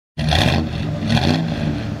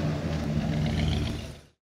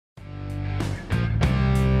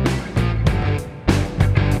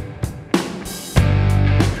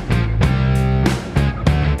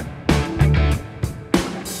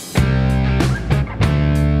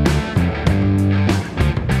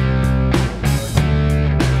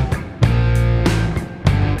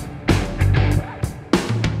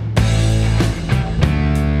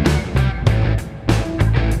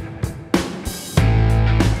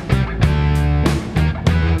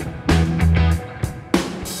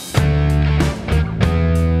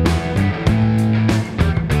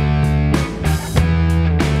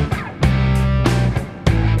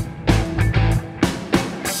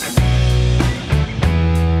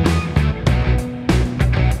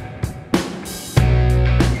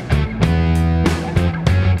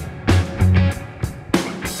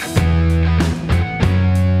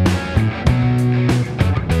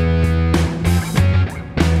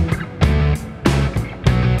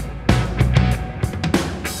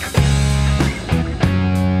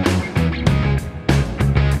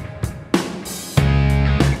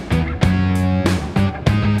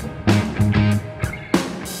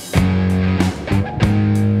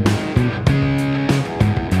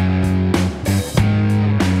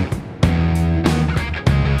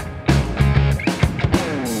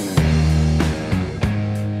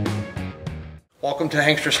Welcome to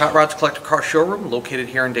Hankster's Hot Rods Collector Car Showroom, located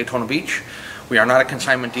here in Daytona Beach. We are not a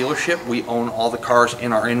consignment dealership. We own all the cars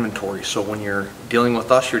in our inventory. So when you're dealing with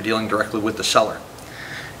us, you're dealing directly with the seller.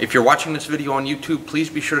 If you're watching this video on YouTube, please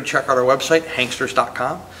be sure to check out our website,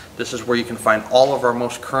 hanksters.com. This is where you can find all of our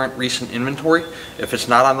most current recent inventory. If it's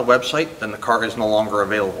not on the website, then the car is no longer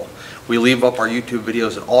available. We leave up our YouTube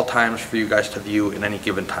videos at all times for you guys to view at any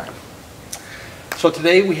given time. So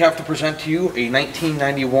today we have to present to you a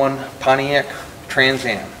 1991 Pontiac Trans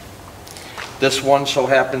Am. This one so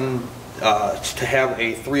happened to have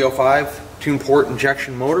a 305 tune port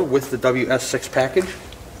injection motor with the WS6 package,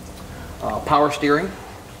 power steering,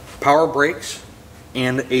 power brakes,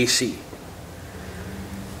 and AC.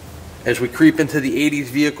 As we creep into the 80s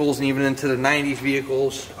vehicles and even into the 90s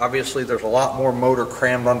vehicles, obviously there's a lot more motor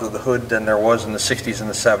crammed under the hood than there was in the 60s and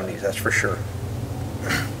the 70s, that's for sure.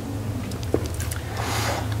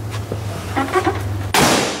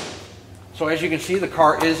 So as you can see, the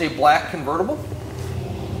car is a black convertible.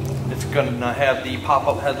 It's going to have the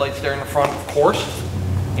pop-up headlights there in the front, of course,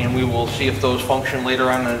 and we will see if those function later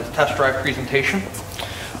on in the test drive presentation.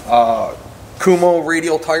 Kumo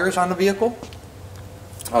radial tires on the vehicle.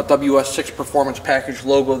 WS6 Performance Package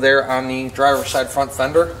logo there on the driver's side front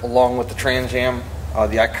fender, along with the Trans Am,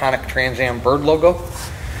 the iconic Trans Am bird logo.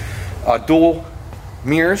 Dual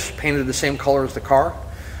mirrors painted the same color as the car.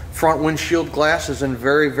 Front windshield glass is in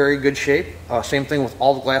very, very good shape. Same thing with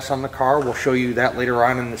all the glass on the car. We'll show you that later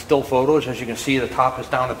on in the still photos. As you can see, the top is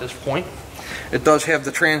down at this point. It does have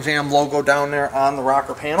the Trans Am logo down there on the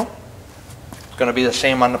rocker panel. It's going to be the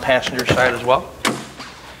same on the passenger side as well.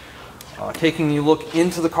 Taking a look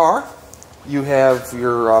into the car, you have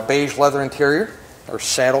your beige leather interior, or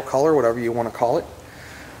saddle color, whatever you want to call it.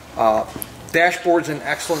 Dashboard's in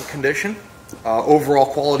excellent condition. Overall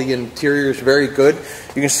quality interior is very good.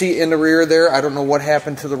 You can see in the rear there, I don't know what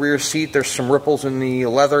happened to the rear seat. There's some ripples in the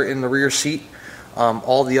leather in the rear seat.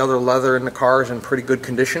 All the other leather in the car is in pretty good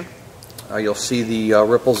condition. You'll see the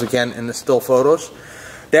ripples again in the still photos.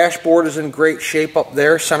 Dashboard is in great shape up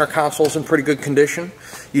there. Center console is in pretty good condition.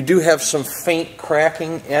 You do have some faint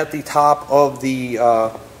cracking at the top of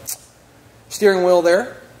the steering wheel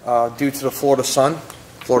there due to the Florida sun.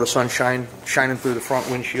 Florida sunshine shining through the front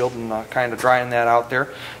windshield and kind of drying that out there.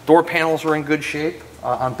 Door panels are in good shape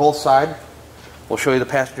on both sides. We'll show you the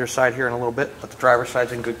passenger side here in a little bit, but the driver's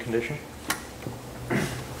side's in good condition.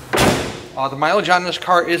 The mileage on this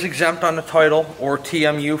car is exempt on the title, or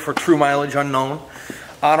TMU for true mileage unknown.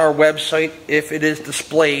 On our website, if it is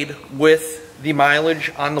displayed with the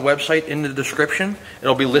mileage on the website in the description,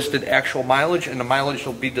 it'll be listed actual mileage, and the mileage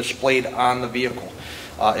will be displayed on the vehicle.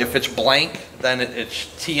 If it's blank, then it's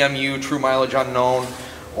TMU, true mileage unknown,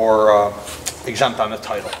 or exempt on the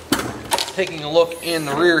title. Taking a look in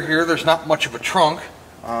the rear here, there's not much of a trunk,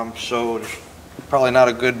 so it's probably not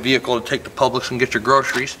a good vehicle to take to Publix and get your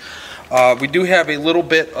groceries. We do have a little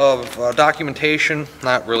bit of documentation,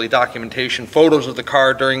 not really documentation, photos of the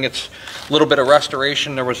car during its little bit of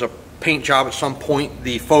restoration. There was a paint job at some point.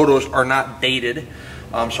 The photos are not dated,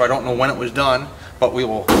 so I don't know when it was done, but we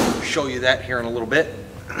will show you that here in a little bit.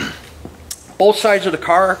 Both sides of the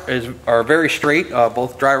car are very straight,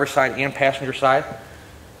 both driver's side and passenger side.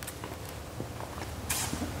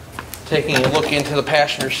 Taking a look into the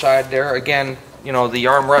passenger side there, again, you know, the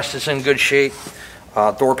armrest is in good shape,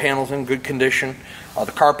 door panels in good condition,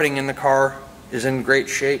 the carpeting in the car is in great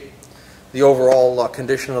shape. The overall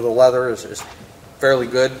condition of the leather is fairly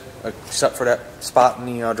good, except for that spot in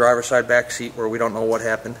the driver's side back seat where we don't know what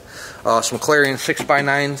happened. Some Clarion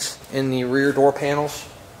 6x9s in the rear door panels.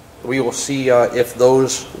 We will see if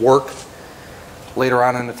those work later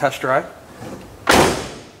on in the test drive.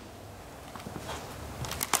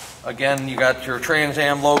 Again, you got your Trans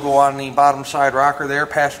Am logo on the bottom side rocker there,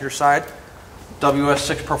 passenger side.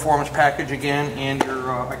 WS6 Performance Package again, and your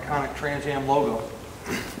iconic Trans Am logo.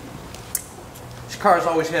 This car's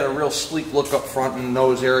always had a real sleek look up front in the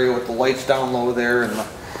nose area with the lights down low there, and the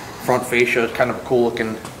front fascia is kind of a cool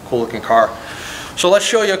looking car. So let's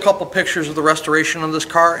show you a couple pictures of the restoration of this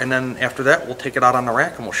car, and then after that we'll take it out on the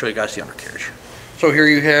rack and we'll show you guys the undercarriage. So here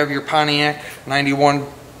you have your Pontiac 91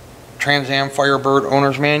 Trans Am Firebird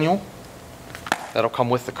owner's manual. That'll come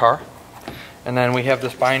with the car. And then we have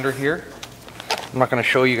this binder here. I'm not going to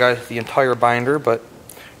show you guys the entire binder, but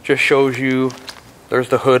just shows you there's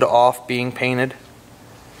the hood off being painted.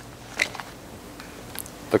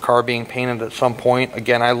 The car being painted at some point.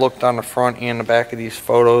 Again, I looked on the front and the back of these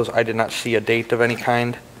photos. I did not see a date of any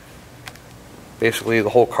kind. Basically, the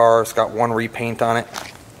whole car has got one repaint on it.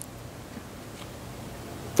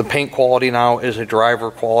 The paint quality now is a driver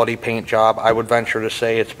quality paint job. I would venture to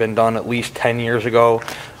say it's been done at least 10 years ago.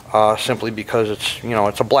 simply because it's, you know,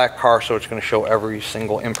 it's a black car, so it's going to show every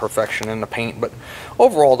single imperfection in the paint. But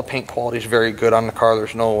overall, the paint quality is very good on the car.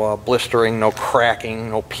 There's no blistering, no cracking,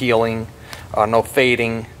 no peeling, no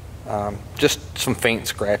fading, just some faint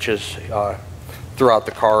scratches throughout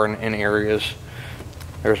the car in areas.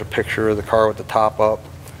 There's a picture of the car with the top up,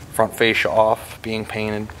 front fascia off, being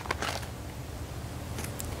painted.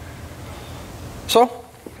 So,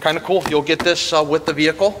 kind of cool. You'll get this with the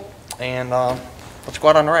vehicle, and let's go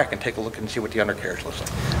out on the rack and take a look and see what the undercarriage looks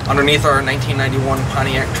like. Underneath our 1991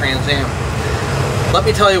 Pontiac Trans Am. Let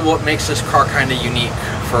me tell you what makes this car kind of unique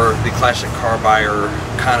for the classic car buyer,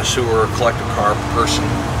 connoisseur, collector car person.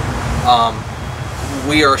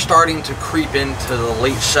 We are starting to creep into the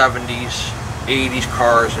late 70s, 80s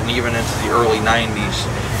cars, and even into the early 90s.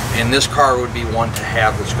 And this car would be one to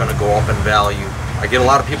have that's going to go up in value. I get a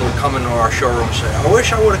lot of people that come into our showroom and say, I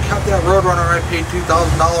wish I would have kept that Roadrunner I paid $2,000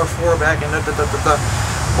 for back in da-da-da-da-da.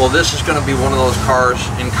 Well, this is going to be one of those cars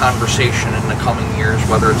in conversation in the coming years,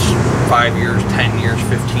 whether it's 5 years, 10 years,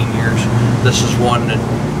 15 years. This is one that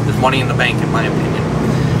is money in the bank, in my opinion.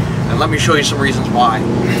 And let me show you some reasons why.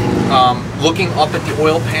 Looking up at the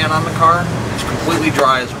oil pan on the car, it's completely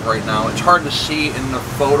dry as of right now. It's hard to see in the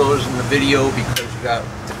photos and the video because you got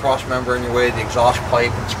the cross member in your way, the exhaust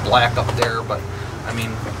pipe, it's black up there, but I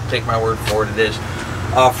mean, take my word for it, it is.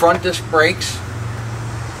 Front disc brakes.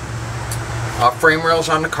 Frame rails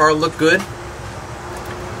on the car look good.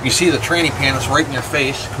 You see the tranny pan is right in your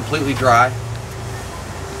face, completely dry.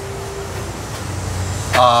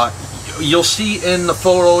 You'll see in the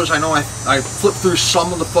photos, I know I flipped through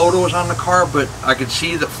some of the photos on the car, but I could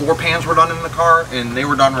see that floor pans were done in the car, and they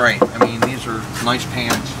were done right. I mean, these are nice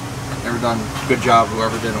pans. They were done, good job,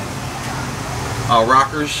 whoever did them.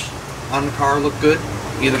 Rockers on the car look good,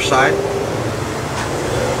 either side.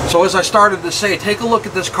 So as I started to say, take a look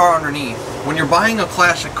at this car underneath. When you're buying a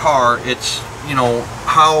classic car, it's, you know,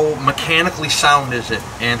 how mechanically sound is it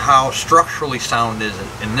and how structurally sound is it.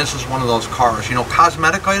 And this is one of those cars. You know,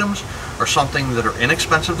 cosmetic items are something that are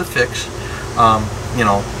inexpensive to fix. You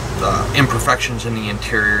know, imperfections in the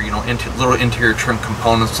interior, you know, little interior trim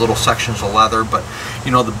components, little sections of leather, but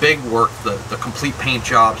you know, the big work, the complete paint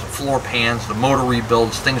jobs, the floor pans, the motor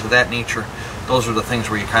rebuilds, things of that nature, those are the things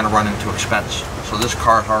where you kind of run into expense. So this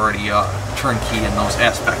car is already turnkey in those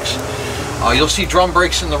aspects. You'll see drum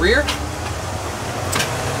brakes in the rear.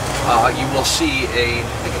 You will see I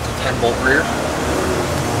think it's a 10-bolt rear,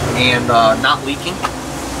 and not leaking.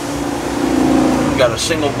 You got a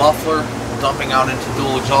single muffler dumping out into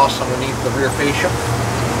dual exhaust underneath the rear fascia.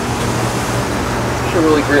 It's a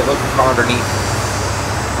really great looking car underneath.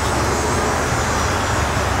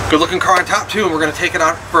 Good looking car on top too, and we're going to take it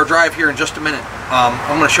out for a drive here in just a minute.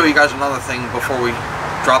 I'm going to show you guys another thing before we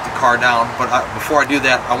drop the car down, but before I do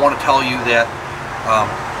that, I want to tell you that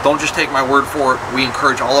don't just take my word for it. We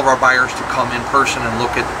encourage all of our buyers to come in person and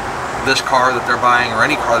look at this car that they're buying, or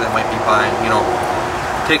any car they might be buying. You know,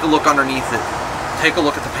 take a look underneath it. Take a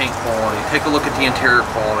look at the paint quality, take a look at the interior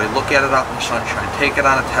quality, look at it out in the sunshine, take it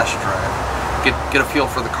on a test drive, get a feel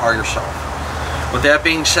for the car yourself. With that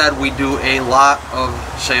being said, we do a lot of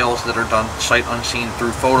sales that are done sight unseen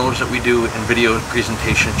through photos that we do and video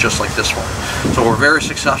presentations just like this one. So we're very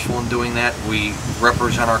successful in doing that. We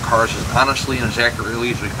represent our cars as honestly and as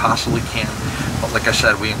accurately as we possibly can. But like I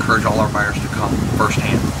said, we encourage all our buyers to come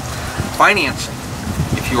firsthand. Financing.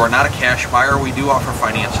 If you are not a cash buyer, we do offer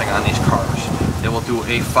financing on these cars. They will do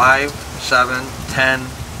a 5, 7, 10,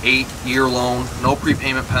 8-year loan, no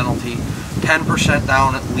prepayment penalty, 10%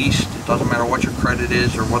 down at least. It doesn't matter what your credit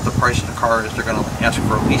is or what the price of the car is, they're going to ask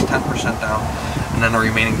for at least 10% down, and then the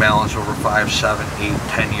remaining balance over 5, 7, 8,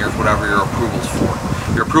 10 years, whatever your approval's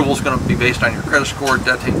for. Your approval is going to be based on your credit score,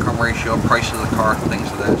 debt-to-income ratio, price of the car,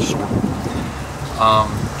 things of that sort.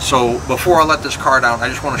 So before I let this car down, I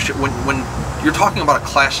just want to when you're talking about a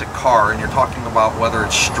classic car and you're talking about whether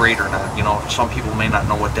it's straight or not, you know, some people may not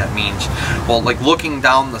know what that means. Well, like looking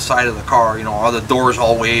down the side of the car, you know, are the doors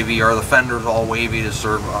all wavy? Are the fenders all wavy? Is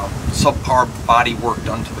there subpar body work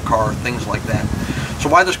done to the car? Things like that. So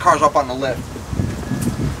why this car's up on the lift?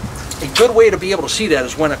 A good way to be able to see that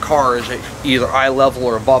is when a car is either eye level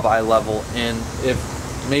or above eye level, and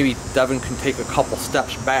if maybe Devin can take a couple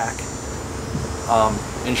steps back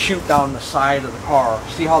and shoot down the side of the car.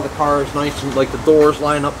 See how the car is nice and like the doors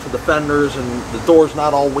line up to the fenders, and the door's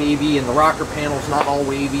not all wavy, and the rocker panel's not all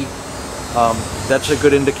wavy. That's a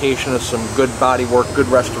good indication of some good body work, good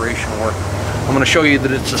restoration work. I'm going to show you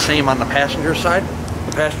that it's the same on the passenger side.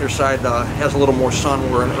 The passenger side has a little more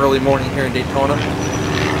sun. We're in early morning here in Daytona.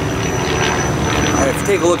 If you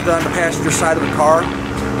take a look on the passenger side of the car,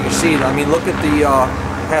 you can see, I mean, look at the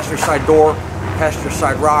passenger side door. passenger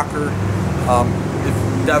side rocker.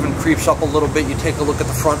 If Devin creeps up a little bit, you take a look at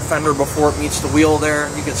the front fender before it meets the wheel there.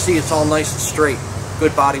 You can see it's all nice and straight.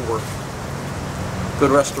 Good body work. Good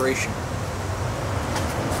restoration.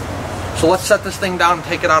 So let's set this thing down and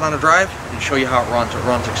take it out on a drive and show you how it runs. It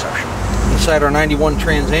runs exceptional. Inside our 91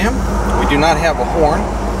 Trans Am, we do not have a horn.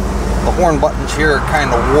 The horn buttons here are kind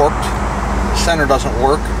of warped. The center doesn't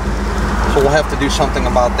work. So we'll have to do something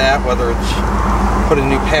about that, whether it's put a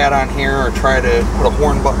new pad on here or try to put a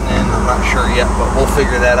horn button in. I'm not sure yet, but we'll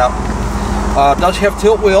figure that out. It does have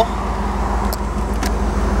tilt wheel.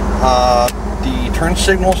 The turn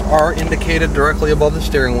signals are indicated directly above the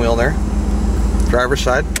steering wheel there. Driver's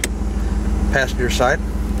side, passenger side.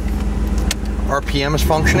 RPM is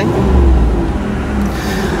functioning.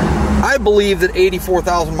 I believe that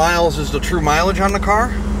 84,000 miles is the true mileage on the car,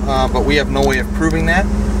 but we have no way of proving that.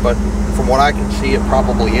 But from what I can see, it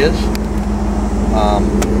probably is.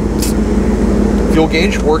 Fuel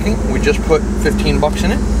gauge working. We just put 15 bucks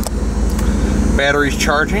in it. Battery's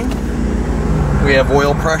charging. We have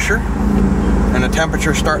oil pressure, and the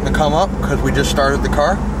temperature's starting to come up because we just started the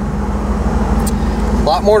car. A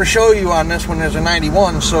lot more to show you on this one. There's a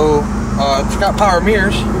 91, so it's got power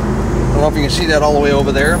mirrors. I don't know if you can see that all the way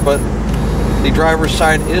over there, but the driver's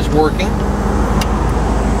side is working.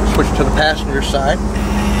 Switch to the passenger side.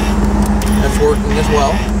 That's working as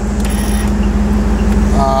well.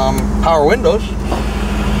 Power windows,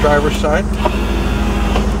 driver's side,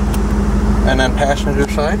 and then passenger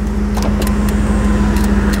side.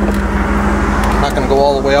 Not going to go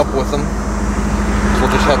all the way up with them, so we'll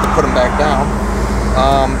just have to put them back down.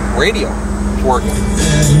 Radio is working.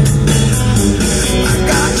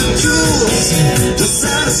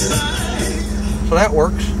 So that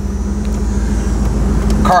works.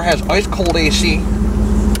 Car has ice cold AC. I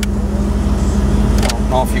don't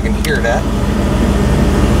know if you can hear that,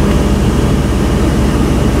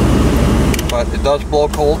 but it does blow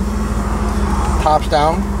cold. Tops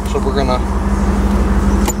down, so we're gonna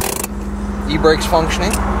e-brakes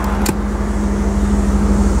functioning.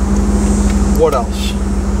 What else?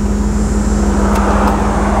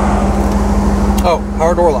 Oh,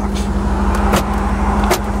 power door locks.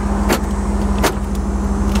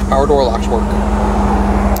 Power door locks work.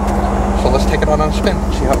 So let's take it out on a spin,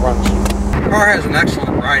 see how it runs. The car has an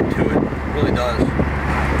excellent ride to it. It really does.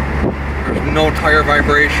 There's no tire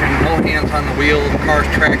vibration, no hands on the wheel. The car's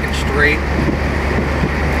tracking straight.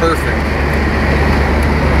 Perfect.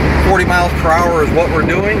 40 miles per hour is what we're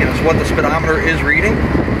doing, and it's what the speedometer is reading.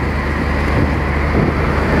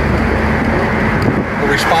 The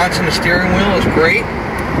response in the steering wheel is great.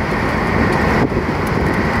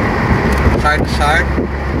 Side to side.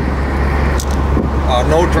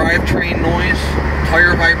 No drivetrain noise,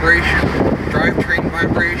 tire vibration, drivetrain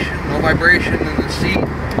vibration, no vibration in the seat,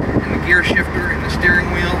 in the gear shifter, in the steering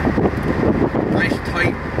wheel. Nice,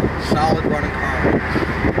 tight, solid running car.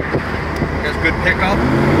 It has good pickup.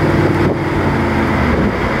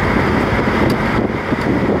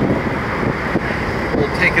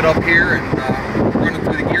 We'll take it up here and run it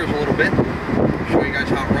through the gears a little bit. Show you guys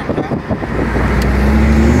how it runs out.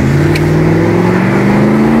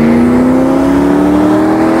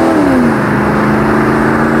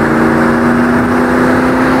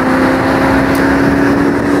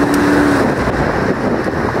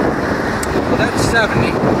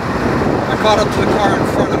 Caught up to the car in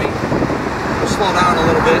front of me. We'll slow down a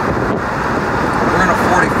little bit. We're in a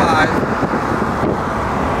 45.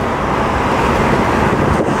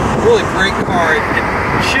 Really great car. It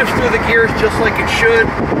shifts through the gears just like it should.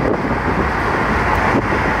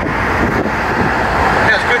 It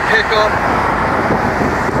has good pickup.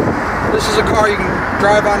 This is a car you can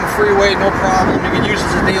drive on the freeway, no problem. You can use it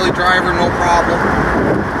as a daily driver, no problem.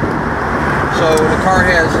 So the car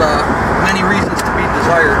has many reasons to be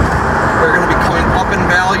desired. They're going to be going up in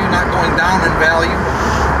value, not going down in value.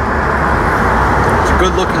 It's a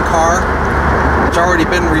good looking car. It's already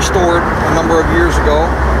been restored a number of years ago.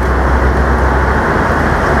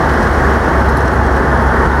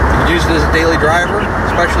 You can use it as a daily driver,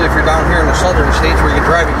 especially if you're down here in the southern states where you can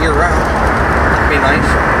drive it year round. That'd be nice.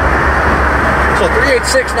 So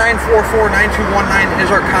 386-944-9219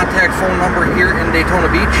 is our contact phone number here in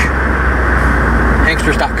Daytona Beach.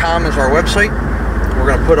 Hanksters.com is our website. We're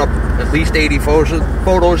going to put up at least 80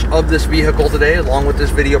 photos of this vehicle today, along with this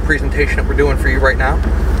video presentation that we're doing for you right now.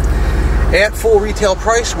 At full retail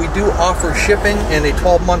price, we do offer shipping and a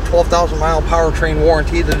 12-month, 12,000 mile powertrain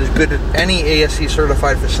warranty that is good at any ASE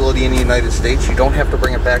certified facility in the United States. You don't have to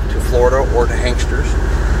bring it back to Florida or to Hanksters.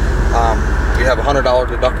 You have a $100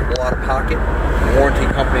 deductible out of pocket. The warranty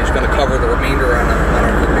company is going to cover the remainder on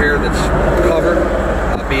a repair that's covered.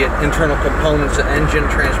 be it internal components, the engine,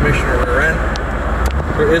 transmission, or rear end.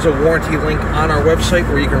 There is a warranty link on our website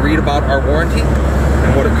where you can read about our warranty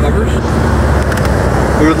and what it covers.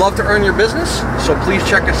 We would love to earn your business, so please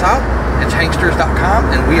check us out. It's hanksters.com,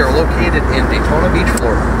 and we are located in Daytona Beach,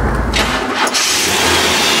 Florida.